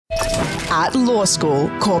At law school,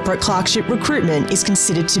 corporate clerkship recruitment is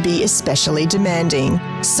considered to be especially demanding.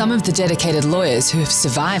 Some of the dedicated lawyers who have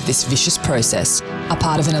survived this vicious process are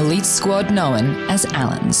part of an elite squad known as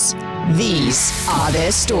Allens. These are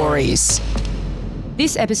their stories.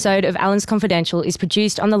 This episode of Allens Confidential is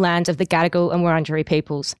produced on the lands of the Gadigal and Wurundjeri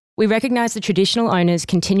peoples. We recognise the traditional owners'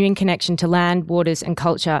 continuing connection to land, waters and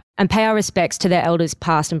culture and pay our respects to their elders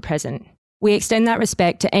past and present. We extend that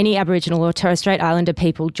respect to any Aboriginal or Torres Strait Islander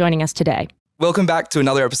people joining us today. Welcome back to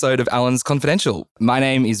another episode of Allens Confidential. My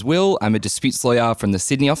name is Will. I'm a disputes lawyer from the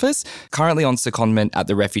Sydney office, currently on secondment at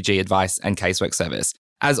the Refugee Advice and Casework Service.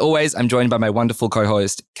 As always, I'm joined by my wonderful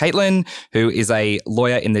co-host, Caitlin, who is a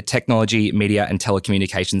lawyer in the Technology, Media and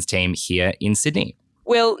Telecommunications team here in Sydney.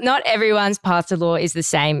 Well, not everyone's path to law is the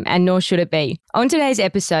same, and nor should it be. On today's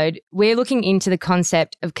episode, we're looking into the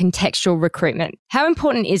concept of contextual recruitment. How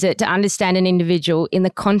important is it to understand an individual in the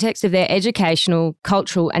context of their educational,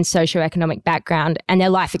 cultural and socioeconomic background and their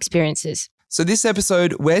life experiences? So this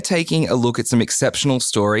episode, we're taking a look at some exceptional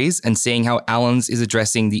stories and seeing how Allens is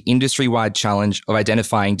addressing the industry-wide challenge of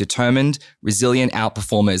identifying determined, resilient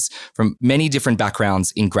outperformers from many different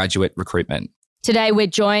backgrounds in graduate recruitment. Today, we're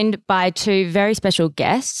joined by two very special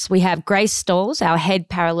guests. We have Grace Stalls, our head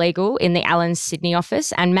paralegal in the Allens Sydney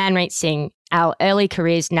office, and Manreet Singh, our early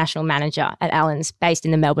careers national manager at Allens, based in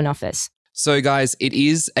the Melbourne office. So guys, it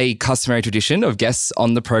is a customary tradition of guests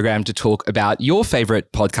on the program to talk about your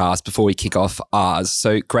favourite podcast before we kick off ours.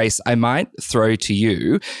 So Grace, I might throw to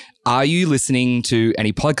you. Are you listening to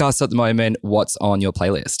any podcasts at the moment? What's on your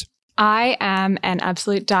playlist? I am an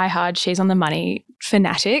absolute diehard She's on the Money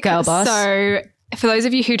fanatic. Girl boss. So for those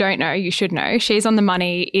of you who don't know, you should know, She's on the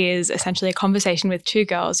Money is essentially a conversation with two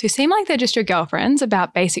girls who seem like they're just your girlfriends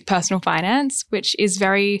about basic personal finance, which is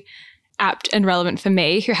very apt and relevant for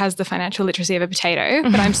me, who has the financial literacy of a potato.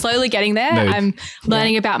 But I'm slowly getting there. Mood. I'm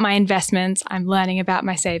learning about my investments. I'm learning about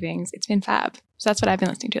my savings. It's been fab. So that's what I've been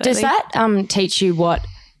listening to lately. Does that teach you what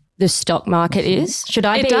the stock market is? Should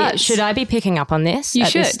I be picking up on this You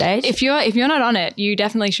at should. this stage? If you're not on it, you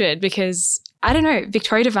definitely should, because I don't know,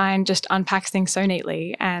 Victoria Devine just unpacks things so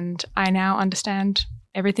neatly and I now understand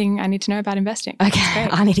everything I need to know about investing. Okay,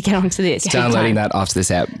 I need to get onto this. Downloading that after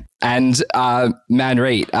this app. And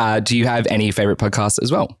Manreet, do you have any favourite podcasts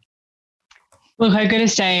as well? Look, I got to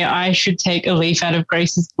say, I should take a leaf out of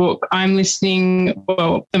Grace's book. I'm listening,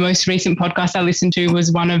 the most recent podcast I listened to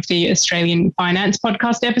was one of the Australian finance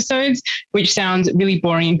podcast episodes, which sounds really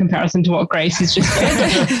boring in comparison to what Grace has just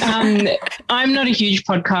said. I'm not a huge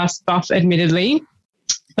podcast buff, admittedly,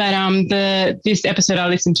 but this episode I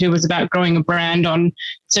listened to was about growing a brand on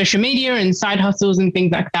social media and side hustles and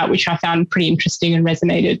things like that, which I found pretty interesting and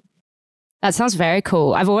resonated. That sounds very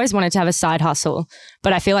cool. I've always wanted to have a side hustle,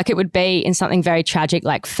 but I feel like it would be in something very tragic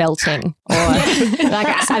like felting or like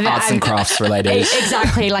Arts and crafts related.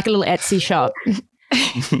 Exactly, like a little Etsy shop.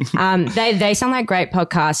 They sound like great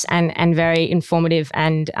podcasts and very informative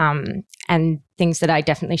and things that I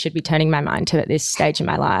definitely should be turning my mind to at this stage in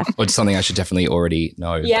my life. Or just something I should definitely already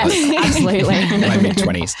know. Yes, absolutely. In my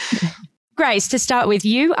mid-20s. Grace, to start with,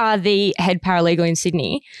 you are the head paralegal in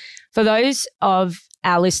Sydney. For those of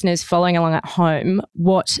our listeners following along at home,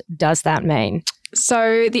 what does that mean?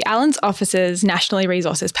 So the Allens offices nationally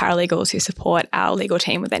resources paralegals who support our legal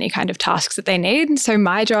team with any kind of tasks that they need. So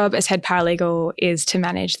my job as head paralegal is to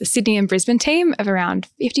manage the Sydney and Brisbane team of around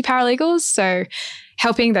 50 paralegals. So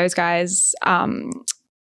helping those guys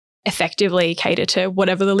effectively cater to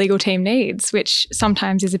whatever the legal team needs, which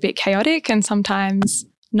sometimes is a bit chaotic and sometimes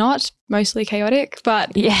not, mostly chaotic,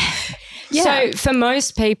 but yeah. So for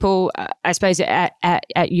most people, I suppose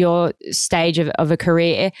at your stage of a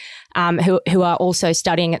career, who are also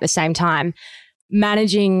studying at the same time,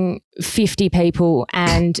 managing 50 people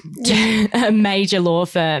and a major law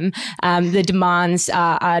firm, the demands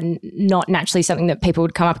are not naturally something that people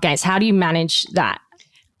would come up against. How do you manage that?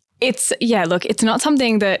 It's not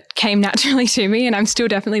something that came naturally to me, and I'm still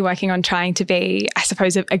definitely working on trying to be, I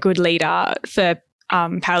suppose, a good leader for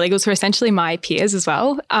paralegals who are essentially my peers as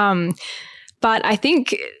well. But I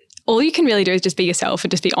think all you can really do is just be yourself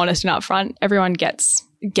and just be honest and upfront. Everyone gets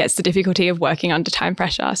the difficulty of working under time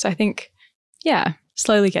pressure. So I think,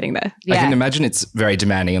 slowly getting there. I can imagine it's very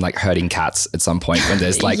demanding and like herding cats at some point when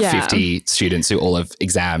there's like 50 students who all have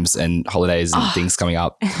exams and holidays and things coming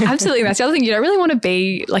up. Absolutely. That's the other thing. You don't really want to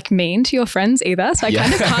be like mean to your friends either. So I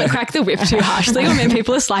kind of can't crack the whip too harshly when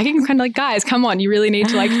people are slacking. I'm kind of like, guys, come on, you really need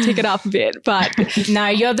to like tick it up a bit. But no,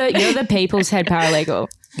 you're the people's head paralegal.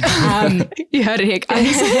 You heard it here,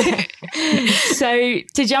 guys. So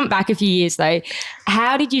to jump back a few years though,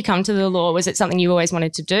 how did you come to the law? Was it something you always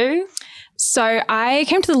wanted to do? So I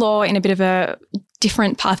came to the law in a bit of a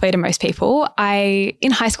different pathway to most people. I,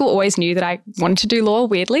 in high school, always knew that I wanted to do law,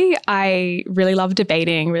 weirdly. I really loved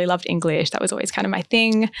debating, really loved English. That was always kind of my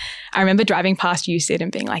thing. I remember driving past UCID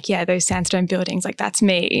and being like, yeah, those sandstone buildings, like that's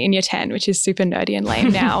me in year 10, which is super nerdy and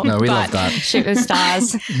lame now. No, we love that. Shoot the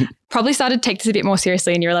stars. Probably started to take this a bit more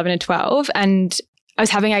seriously in year 11 and 12. And I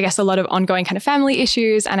was having, I guess, a lot of ongoing kind of family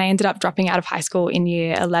issues. And I ended up dropping out of high school in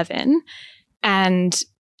year 11 and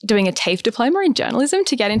doing a TAFE diploma in journalism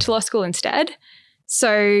to get into law school instead.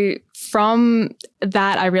 So from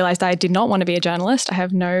that, I realized I did not want to be a journalist. I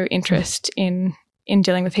have no interest in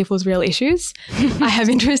dealing with people's real issues. I have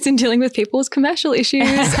interest in dealing with people's commercial issues.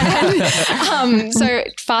 And, so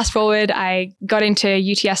fast forward, I got into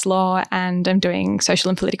UTS law and I'm doing social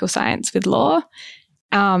and political science with law.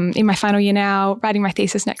 In my final year now, writing my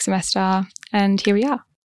thesis next semester, and here we are.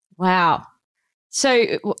 Wow.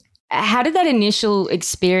 So how did that initial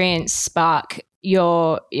experience spark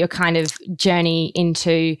your kind of journey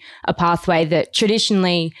into a pathway that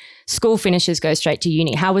traditionally school finishers go straight to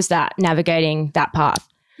uni? How was that, navigating that path?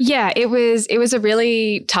 Yeah, it was a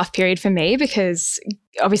really tough period for me because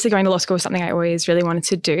obviously going to law school was something I always really wanted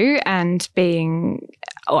to do, and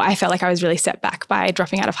I felt like I was really set back by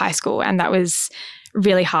dropping out of high school, and that was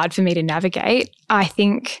really hard for me to navigate. I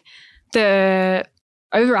think the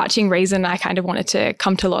overarching reason I kind of wanted to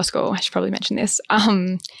come to law school, I should probably mention this,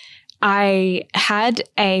 I had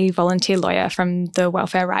a volunteer lawyer from the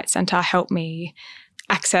Welfare Rights Centre help me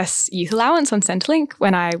access youth allowance on Centrelink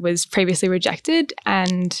when I was previously rejected.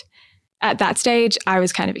 And at that stage, I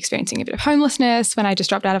was kind of experiencing a bit of homelessness when I just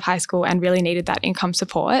dropped out of high school and really needed that income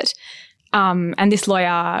support. And this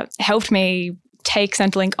lawyer helped me take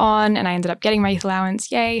Centrelink on, and I ended up getting my youth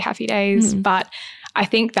allowance. Yay, happy days. But I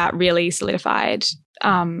think that really solidified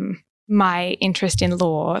my interest in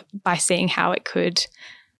law by seeing how it could,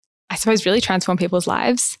 I suppose, really transform people's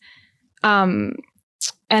lives. And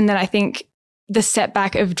then I think the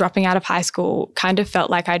setback of dropping out of high school kind of felt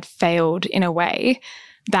like I'd failed in a way.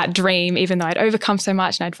 That dream, even though I'd overcome so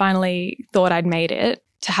much and I'd finally thought I'd made it,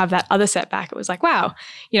 to have that other setback, it was like, wow,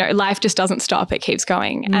 life just doesn't stop, it keeps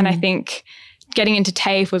going. And I think getting into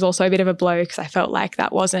TAFE was also a bit of a blow because I felt like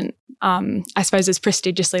that wasn't, I suppose, as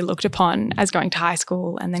prestigiously looked upon as going to high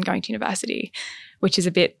school and then going to university, which is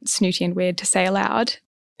a bit snooty and weird to say aloud.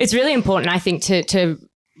 It's really important, I think, to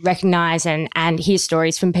recognise and hear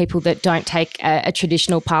stories from people that don't take a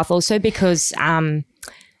traditional path also, because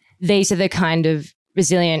these are the kind of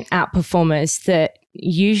resilient outperformers that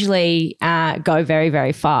usually go very,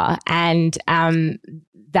 very far. And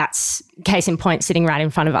that's case in point sitting right in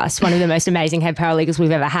front of us, one of the most amazing head paralegals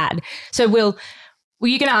we've ever had. So Will, were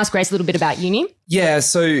you going to ask Grace a little bit about uni? Yeah,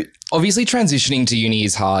 so obviously transitioning to uni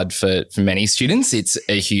is hard for many students. It's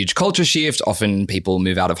a huge culture shift. Often people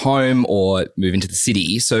move out of home or move into the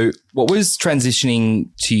city. So what was transitioning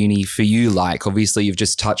to uni for you like? Obviously, you've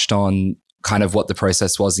just touched on kind of what the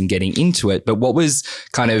process was in getting into it, but what was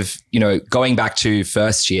kind of, going back to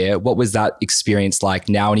first year, what was that experience like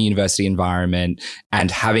now in a university environment and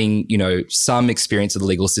having, some experience of the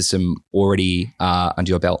legal system already under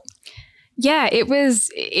your belt? Yeah, it was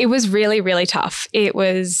really, really tough. It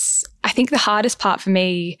was, I think the hardest part for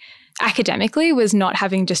me academically was not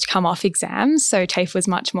having just come off exams. So TAFE was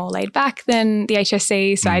much more laid back than the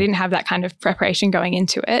HSC. So I didn't have that kind of preparation going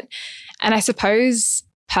into it. And I suppose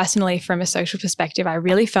personally, from a social perspective, I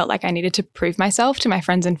really felt like I needed to prove myself to my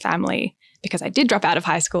friends and family because I did drop out of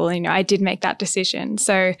high school and, I did make that decision.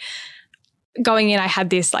 So going in, I had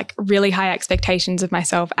this like really high expectations of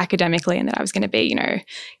myself academically and that I was going to be,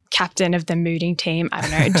 captain of the mooting team, I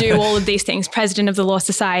don't know, do all of these things, president of the Law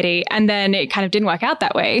Society. And then it kind of didn't work out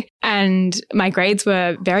that way. And my grades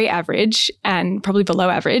were very average and probably below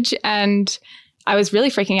average. And I was really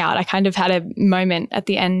freaking out. I kind of had a moment at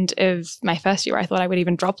the end of my first year where I thought I would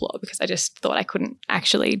even drop law because I just thought I couldn't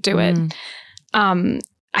actually do it. I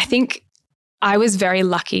think I was very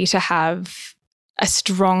lucky to have a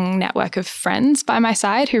strong network of friends by my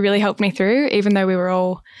side who really helped me through. Even though we were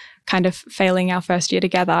all kind of failing our first year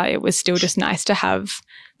together, it was still just nice to have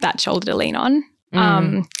that shoulder to lean on.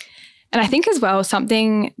 And I think as well,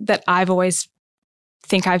 something that I've always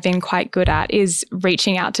think I've been quite good at is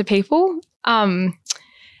reaching out to people. And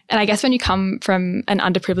I guess when you come from an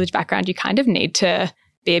underprivileged background, you kind of need to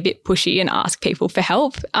be a bit pushy and ask people for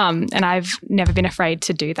help. And I've never been afraid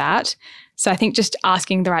to do that. So I think just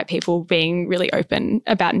asking the right people, being really open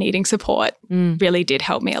about needing support really did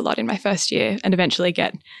help me a lot in my first year and eventually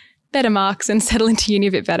get better marks and settle into uni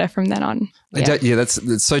a bit better from then on. Yeah,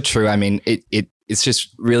 that's so true. I mean, it it's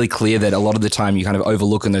just really clear that a lot of the time you kind of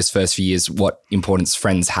overlook in those first few years what importance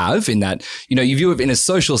friends have, in that, you know, you view it in a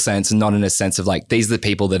social sense and not in a sense of like, these are the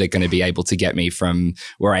people that are going to be able to get me from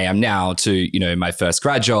where I am now to, you know, my first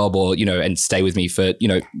grad job, or, you know, and stay with me for, you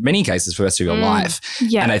know, many cases for the rest of your life.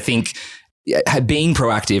 Yeah. And I think being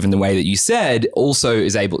proactive in the way that you said also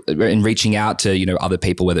is able, in reaching out to, you know, other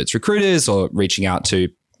people, whether it's recruiters or reaching out to,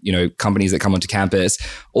 you know, companies that come onto campus,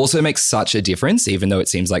 also makes such a difference, even though it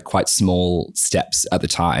seems like quite small steps at the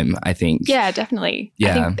time, I think. Yeah, definitely. Yeah.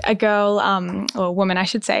 I think a girl, or a woman, I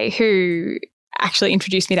should say, who actually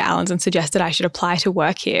introduced me to Allens and suggested I should apply to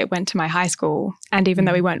work here, went to my high school. And even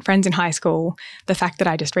though we weren't friends in high school, the fact that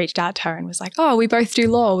I just reached out to her and was like, oh, we both do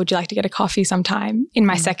law, would you like to get a coffee sometime, in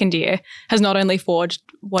my second year, has not only forged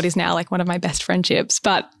what is now like one of my best friendships,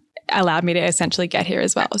 but allowed me to essentially get here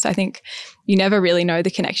as well. So I think you never really know the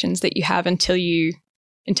connections that you have until you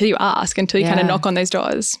ask, until you kind of knock on those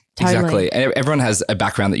doors. Totally. Exactly. And everyone has a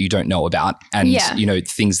background that you don't know about, and, you know,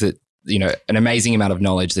 things that, you know, an amazing amount of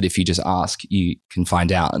knowledge that if you just ask, you can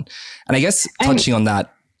find out. And I guess touching on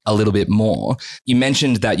that a little bit more, you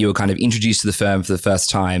mentioned that you were kind of introduced to the firm for the first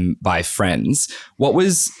time by friends. What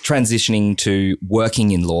was transitioning to working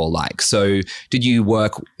in law like? So did you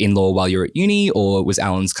work in law while you were at uni, or was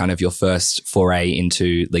Allens kind of your first foray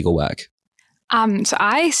into legal work? So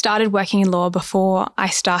I started working in law before I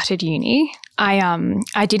started uni.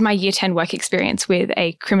 I did my year 10 work experience with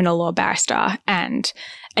a criminal law barrister, and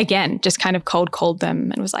again, just kind of cold called them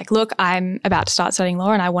and was like, look, I'm about to start studying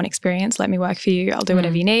law and I want experience. Let me work for you. I'll do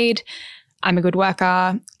whatever you need. I'm a good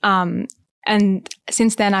worker. And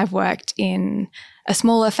since then, I've worked in a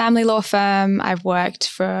smaller family law firm. I've worked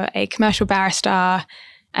for a commercial barrister,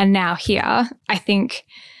 and now here. I think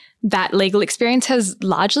that legal experience has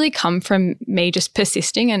largely come from me just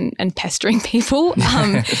persisting and pestering people,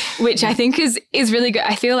 which I think is really good.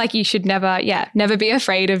 I feel like you should never be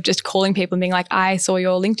afraid of just calling people and being like, I saw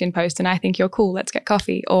your LinkedIn post and I think you're cool. Let's get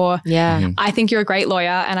coffee. Or I think you're a great lawyer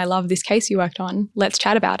and I love this case you worked on. Let's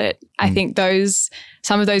chat about it. I think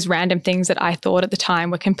some of those random things that I thought at the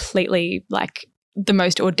time were completely like the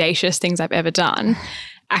most audacious things I've ever done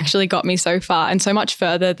actually got me so far and so much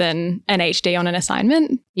further than an HD on an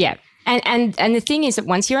assignment. Yeah. And the thing is that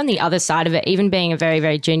once you're on the other side of it, even being a very,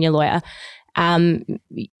 very junior lawyer,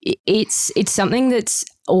 it's something that's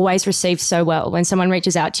always received so well. When someone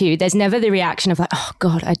reaches out to you, there's never the reaction of like, oh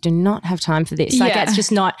God, I do not have time for this. Like it's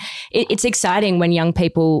just not, it's exciting when young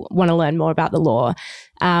people want to learn more about the law.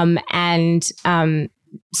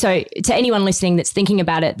 So to anyone listening that's thinking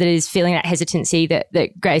about it, that is feeling that hesitancy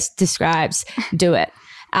that Grace describes, do it.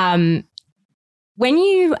 When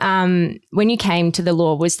you came to the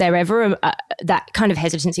law, was there ever that kind of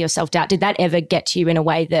hesitancy or self-doubt? Did that ever get to you in a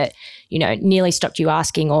way that, you know, nearly stopped you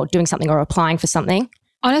asking or doing something or applying for something?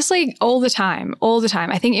 Honestly, all the time.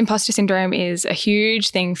 I think imposter syndrome is a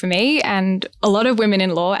huge thing for me and a lot of women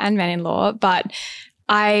in law and men in law, but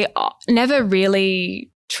I never really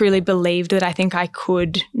truly believed that I think I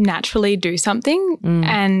could naturally do something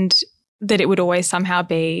and that it would always somehow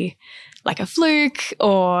be like a fluke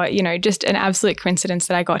or, you know, just an absolute coincidence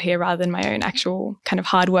that I got here rather than my own actual kind of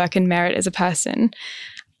hard work and merit as a person.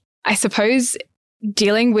 I suppose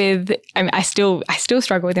dealing with, I still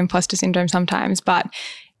struggle with imposter syndrome sometimes, but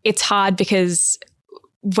it's hard because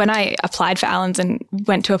when I applied for Allens and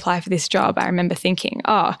went to apply for this job, I remember thinking,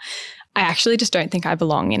 I actually just don't think I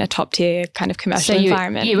belong in a top tier kind of commercial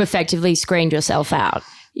environment. You effectively screened yourself out.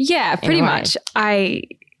 Yeah, pretty much.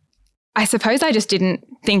 I suppose I just didn't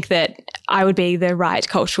think that I would be the right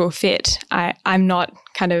cultural fit. I'm not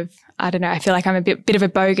kind of, I don't know, I feel like I'm a bit of a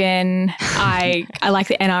bogan. I like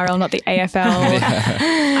the NRL, not the AFL.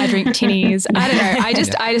 I drink tinnies. I don't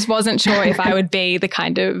know. I just wasn't sure if I would be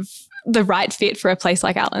the right fit for a place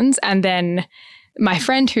like Allens. And then my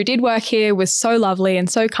friend who did work here was so lovely and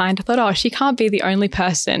so kind. I thought, she can't be the only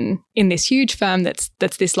person in this huge firm that's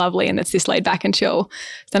this lovely and that's this laid back and chill.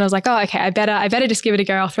 Then I was like, okay, I better just give it a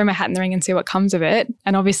go. I'll throw my hat in the ring and see what comes of it.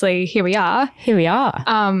 And obviously, here we are.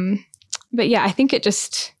 But yeah, I think it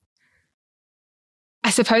just,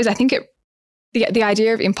 the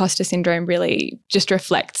idea of imposter syndrome really just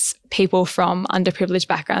reflects people from underprivileged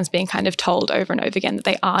backgrounds being kind of told over and over again that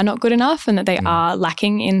they are not good enough and that they are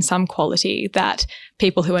lacking in some quality that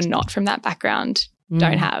people who are not from that background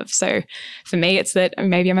don't have. So for me, it's that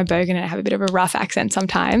maybe I'm a bogan and I have a bit of a rough accent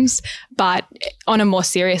sometimes, but on a more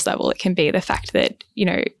serious level, it can be the fact that, you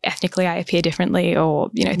know, ethnically I appear differently or,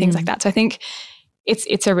 you know, things like that. So I think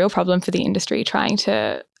it's a real problem for the industry trying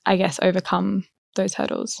to, I guess, overcome those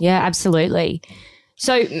hurdles. Yeah, absolutely.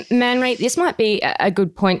 So, Manpreet, this might be a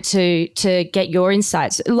good point to get your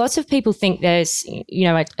insights. Lots of people think there's,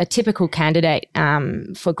 a typical candidate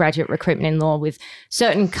for graduate recruitment in law with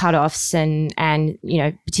certain cutoffs and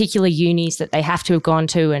particular unis that they have to have gone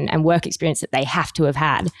to and work experience that they have to have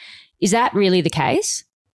had. Is that really the case?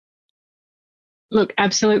 Look,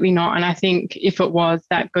 absolutely not. And I think if it was,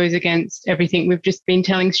 that goes against everything we've just been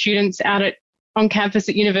telling students on campus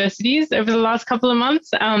at universities over the last couple of months.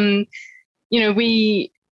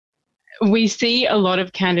 We see a lot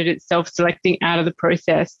of candidates self-selecting out of the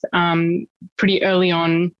process pretty early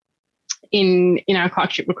on in our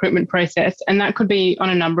clerkship recruitment process. And that could be on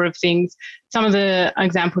a number of things. Some of the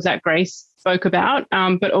examples that Grace spoke about,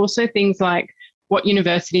 but also things like what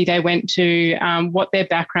university they went to, what their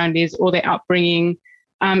background is or their upbringing,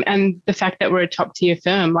 and the fact that we're a top tier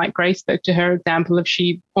firm. Like Grace spoke to her example of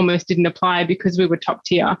she almost didn't apply because we were top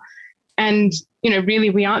tier. And, really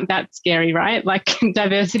we aren't that scary, right? Like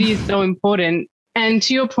diversity is so important. And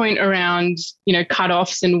to your point around,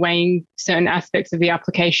 cutoffs and weighing certain aspects of the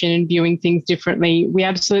application and viewing things differently, we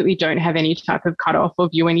absolutely don't have any type of cutoff or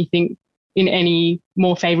view anything in any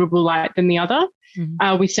more favourable light than the other.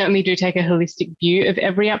 Mm-hmm. We certainly do take a holistic view of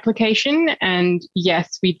every application. And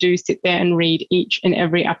yes, we do sit there and read each and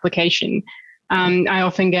every application. I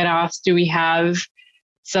often get asked, do we have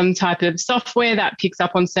some type of software that picks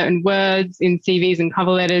up on certain words in CVs and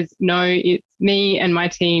cover letters? No, it's me and my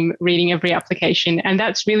team reading every application. And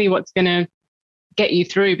that's really what's going to get you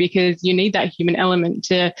through, because you need that human element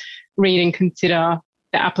to read and consider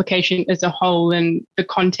the application as a whole and the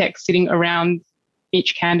context sitting around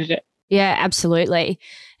each candidate. Yeah, absolutely.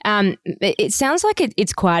 It sounds like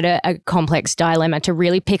it's quite a complex dilemma to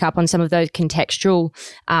really pick up on some of those contextual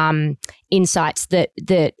insights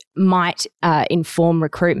that might inform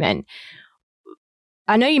recruitment.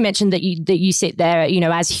 I know you mentioned that you sit there,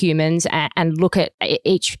 as humans and look at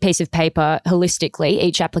each piece of paper holistically,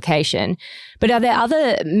 each application. But are there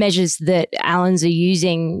other measures that Allens are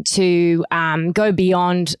using to go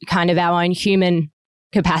beyond kind of our own human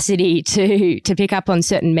capacity to pick up on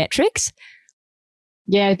certain metrics?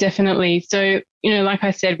 Yeah, definitely. So, like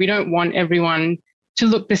I said, we don't want everyone to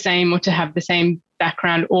look the same or to have the same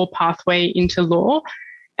background or pathway into law,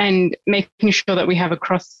 and making sure that we have a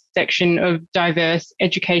cross-section of diverse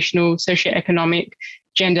educational, socioeconomic,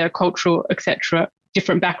 gender, cultural, etc.,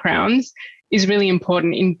 different backgrounds is really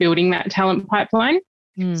important in building that talent pipeline.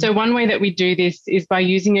 So one way that we do this is by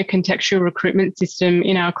using a contextual recruitment system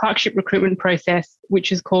in our clerkship recruitment process,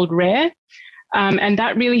 which is called RARE. And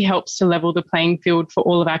that really helps to level the playing field for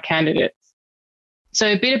all of our candidates. So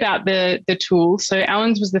a bit about the tool. So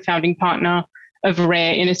Allens was the founding partner of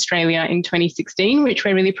RARE in Australia in 2016, which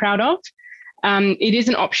we're really proud of. It is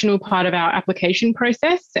an optional part of our application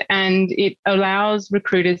process, and it allows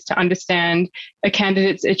recruiters to understand a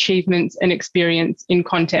candidate's achievements and experience in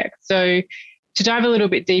context. So to dive a little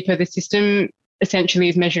bit deeper, the system essentially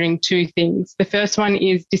is measuring two things. The first one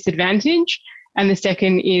is disadvantage, and the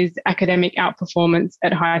second is academic outperformance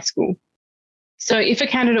at high school. So if a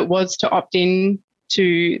candidate was to opt in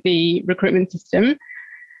to the recruitment system,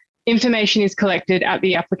 information is collected at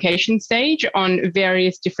the application stage on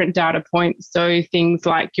various different data points. So things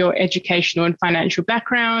like your educational and financial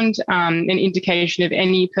background, an indication of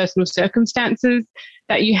any personal circumstances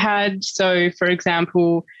that you had. So for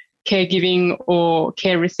example, caregiving or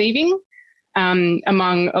care receiving,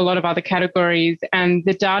 among a lot of other categories. And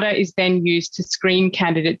the data is then used to screen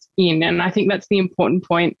candidates in. And I think that's the important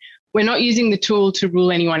point. We're not using the tool to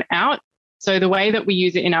rule anyone out. So the way that we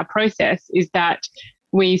use it in our process is that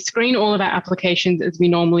we screen all of our applications as we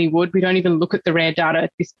normally would. We don't even look at the RARE data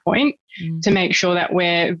at this point to make sure that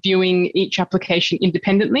we're viewing each application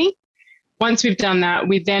independently. Once we've done that,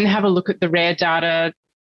 we then have a look at the RARE data.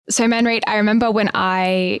 So Manpreet, I remember when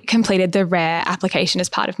I completed the RARE application as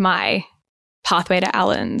part of my pathway to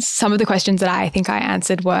Allens, some of the questions that I think I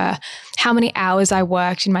answered were how many hours I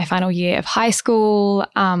worked in my final year of high school,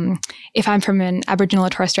 if I'm from an Aboriginal or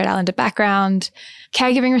Torres Strait Islander background,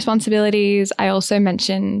 caregiving responsibilities. I also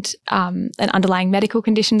mentioned an underlying medical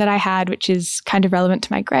condition that I had, which is kind of relevant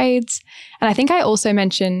to my grades. And I think I also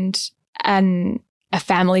mentioned a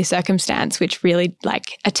family circumstance which really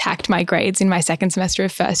attacked my grades in my second semester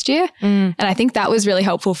of first year. And I think that was really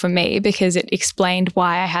helpful for me because it explained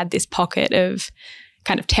why I had this pocket of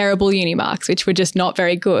kind of terrible uni marks, which were just not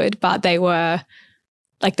very good, but they were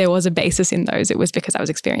there was a basis in those. It was because I was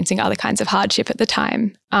experiencing other kinds of hardship at the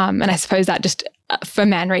time. And I suppose that just for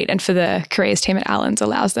Manpreet and for the careers team at Allens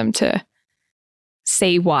allows them to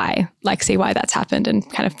see why that's happened and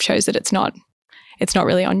kind of shows that it's not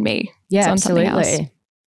really on me. Yeah, it's on absolutely. something else.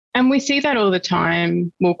 And we see that all the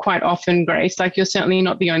time, well, quite often, Grace. Like, you're certainly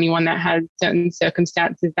not the only one that has certain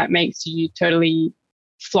circumstances that makes you totally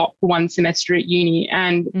flop one semester at uni.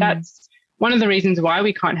 And that's one of the reasons why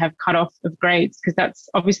we can't have cutoff of grades, because that's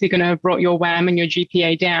obviously going to have brought your WAM and your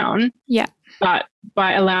GPA down. Yeah. But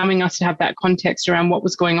by allowing us to have that context around what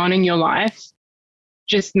was going on in your life,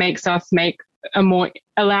 just allows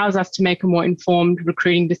us to make a more informed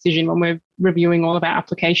recruiting decision when we're reviewing all of our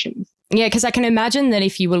applications. Yeah, because I can imagine that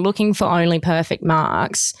if you were looking for only perfect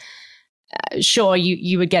marks, sure,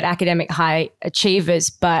 you would get academic high achievers,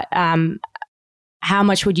 but how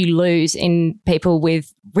much would you lose in people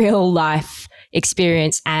with real life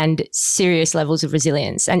experience and serious levels of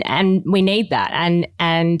resilience? And we need that,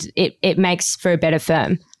 and it makes for a better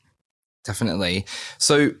firm. Definitely.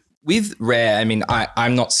 So with RARE, I mean,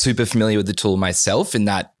 I'm not super familiar with the tool myself, in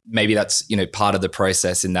that maybe that's, part of the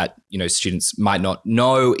process, in that, students might not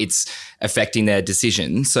know it's affecting their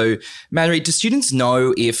decision. So, Manreed, do students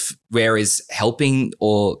know if RARE is helping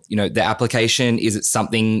or, their application? Is it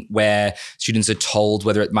something where students are told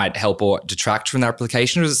whether it might help or detract from their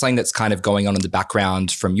application, or is it something that's kind of going on in the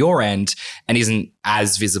background from your end and isn't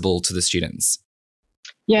as visible to the students?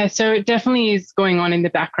 Yeah, so it definitely is going on in the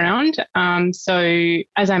background. So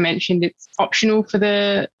as I mentioned, it's optional for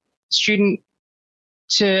the student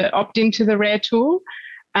to opt into the RARE tool.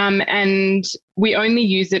 And we only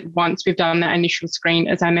use it once we've done that initial screen,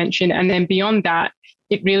 as I mentioned. And then beyond that,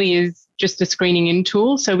 it really is just a screening in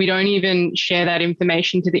tool. So we don't even share that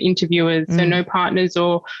information to the interviewers. So no partners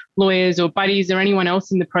or lawyers or buddies or anyone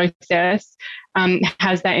else in the process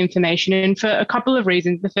has that information. And for a couple of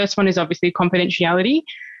reasons. The first one is obviously confidentiality.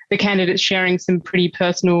 The candidate's sharing some pretty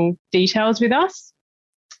personal details with us.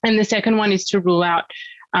 And the second one is to rule out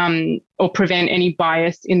or prevent any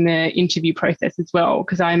bias in the interview process as well.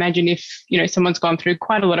 Because I imagine if, someone's gone through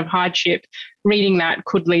quite a lot of hardship, reading that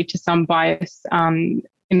could lead to some bias in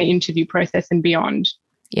the interview process and beyond.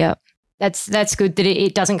 Yeah, that's good that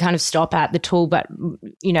it doesn't kind of stop at the tool, but,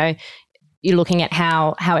 you're looking at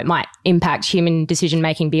how it might impact human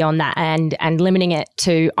decision-making beyond that, and limiting it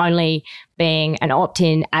to only being an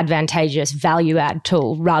opt-in, advantageous, value-add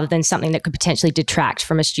tool rather than something that could potentially detract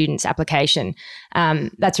from a student's application.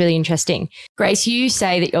 That's really interesting. Grace, you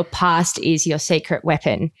say that your past is your secret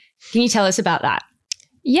weapon. Can you tell us about that?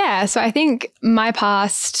 Yeah, so I think my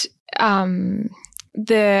past,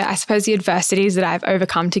 I suppose the adversities that I've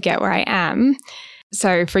overcome to get where I am.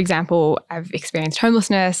 So, for example, I've experienced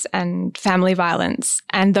homelessness and family violence,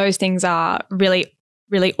 and those things are really,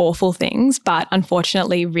 really awful things, but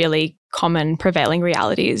unfortunately really common prevailing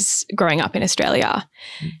realities growing up in Australia.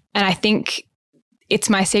 And I think it's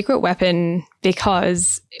my secret weapon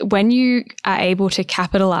because when you are able to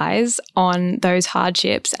capitalize on those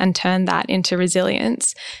hardships and turn that into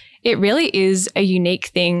resilience, it really is a unique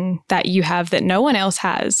thing that you have that no one else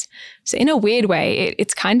has. So in a weird way,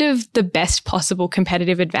 it's kind of the best possible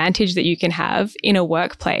competitive advantage that you can have in a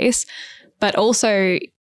workplace. But also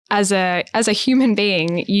as a human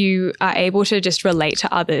being, you are able to just relate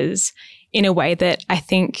to others in a way that I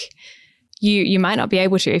think you might not be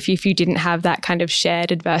able to if you didn't have that kind of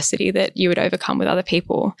shared adversity that you would overcome with other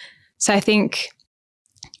people. So I think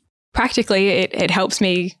practically it helps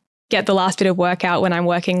me get the last bit of work out when I'm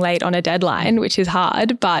working late on a deadline, which is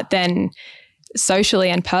hard, but then socially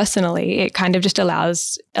and personally, it kind of just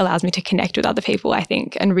allows me to connect with other people, I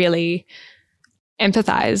think, and really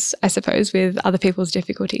empathize, I suppose, with other people's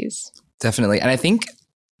difficulties. Definitely. And I think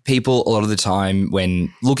people a lot of the time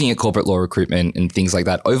when looking at corporate law recruitment and things like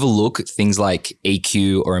that overlook things like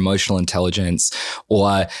EQ or emotional intelligence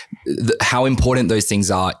or how important those things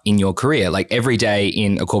are in your career. Like every day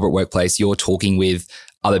in a corporate workplace, you're talking with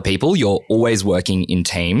other people. You're always working in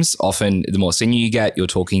teams. Often the more senior you get, you're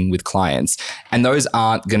talking with clients, and those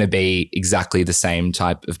aren't going to be exactly the same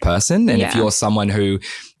type of person. And if you're someone who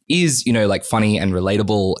is, like funny and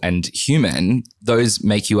relatable and human, those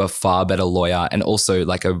make you a far better lawyer and also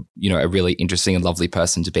like a really interesting and lovely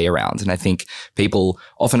person to be around. And I think people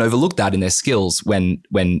often overlook that in their skills when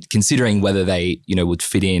considering whether they, would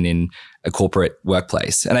fit in a corporate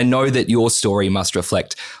workplace. And I know that your story must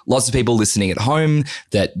reflect lots of people listening at home,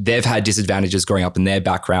 that they've had disadvantages growing up in their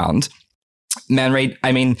background. Manreed,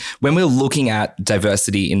 I mean, when we're looking at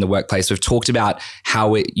diversity in the workplace, we've talked about how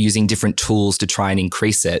we're using different tools to try and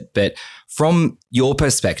increase it. But from your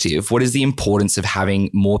perspective, what is the importance of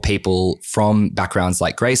having more people from backgrounds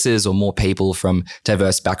like Grace's or more people from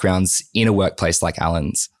diverse backgrounds in a workplace like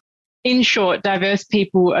Allen's? In short, diverse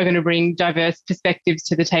people are going to bring diverse perspectives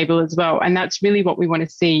to the table as well. And that's really what we want to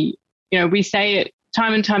see. We say it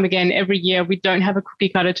time and time again every year, we don't have a cookie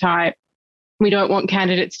cutter type. We don't want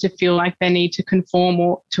candidates to feel like they need to conform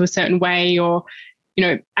or to a certain way, or,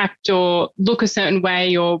 act or look a certain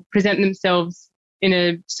way or present themselves in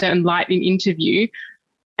a certain light in interview.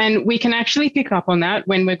 And we can actually pick up on that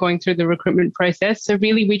when we're going through the recruitment process. So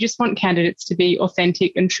really, we just want candidates to be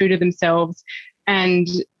authentic and true to themselves and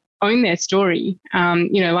own their story.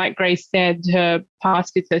 Like Grace said, her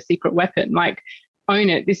past is her secret weapon. Like, own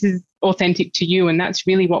it. This is authentic to you. And that's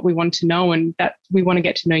really what we want to know, and that we want to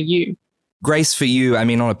get to know you. Grace, for you, I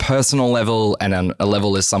mean, on a personal level and on a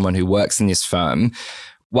level as someone who works in this firm,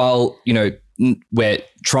 while, we're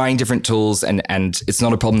trying different tools and it's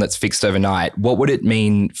not a problem that's fixed overnight, what would it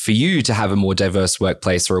mean for you to have a more diverse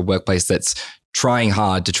workplace, or a workplace that's trying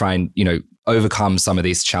hard to try and, overcome some of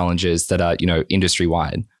these challenges that are,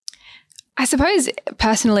 industry-wide? I suppose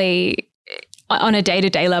personally, on a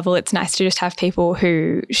day-to-day level, it's nice to just have people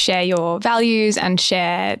who share your values and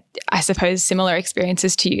share, I suppose, similar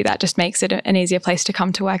experiences to you. That just makes it an easier place to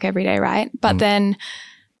come to work every day, right? But then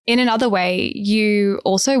in another way, you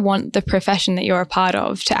also want the profession that you're a part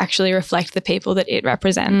of to actually reflect the people that it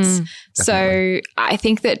represents. So I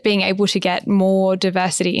think that being able to get more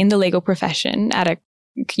diversity in the legal profession at a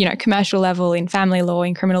commercial level, in family law,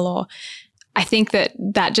 in criminal law, I think that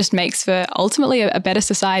just makes for ultimately a better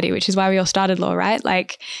society, which is why we all started law, right?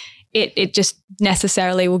 Like it just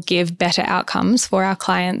necessarily will give better outcomes for our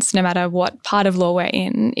clients, no matter what part of law we're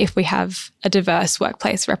in, if we have a diverse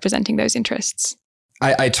workplace representing those interests.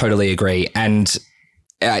 I totally agree. And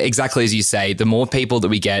exactly as you say, the more people that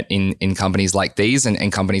we get in companies like these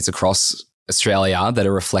and companies across Australia that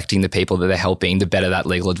are reflecting the people that they're helping, the better that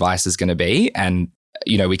legal advice is going to be. And,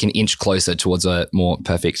 we can inch closer towards a more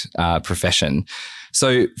perfect profession.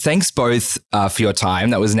 So thanks both for your time.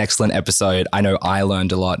 That was an excellent episode. I know I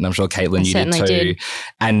learned a lot, and I'm sure Caitlin, you did too.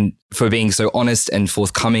 And for being so honest and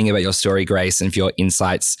forthcoming about your story, Grace, and for your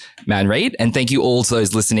insights, Man Reed. And thank you all to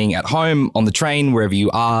those listening at home, on the train, wherever you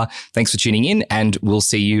are. Thanks for tuning in, and we'll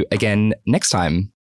see you again next time.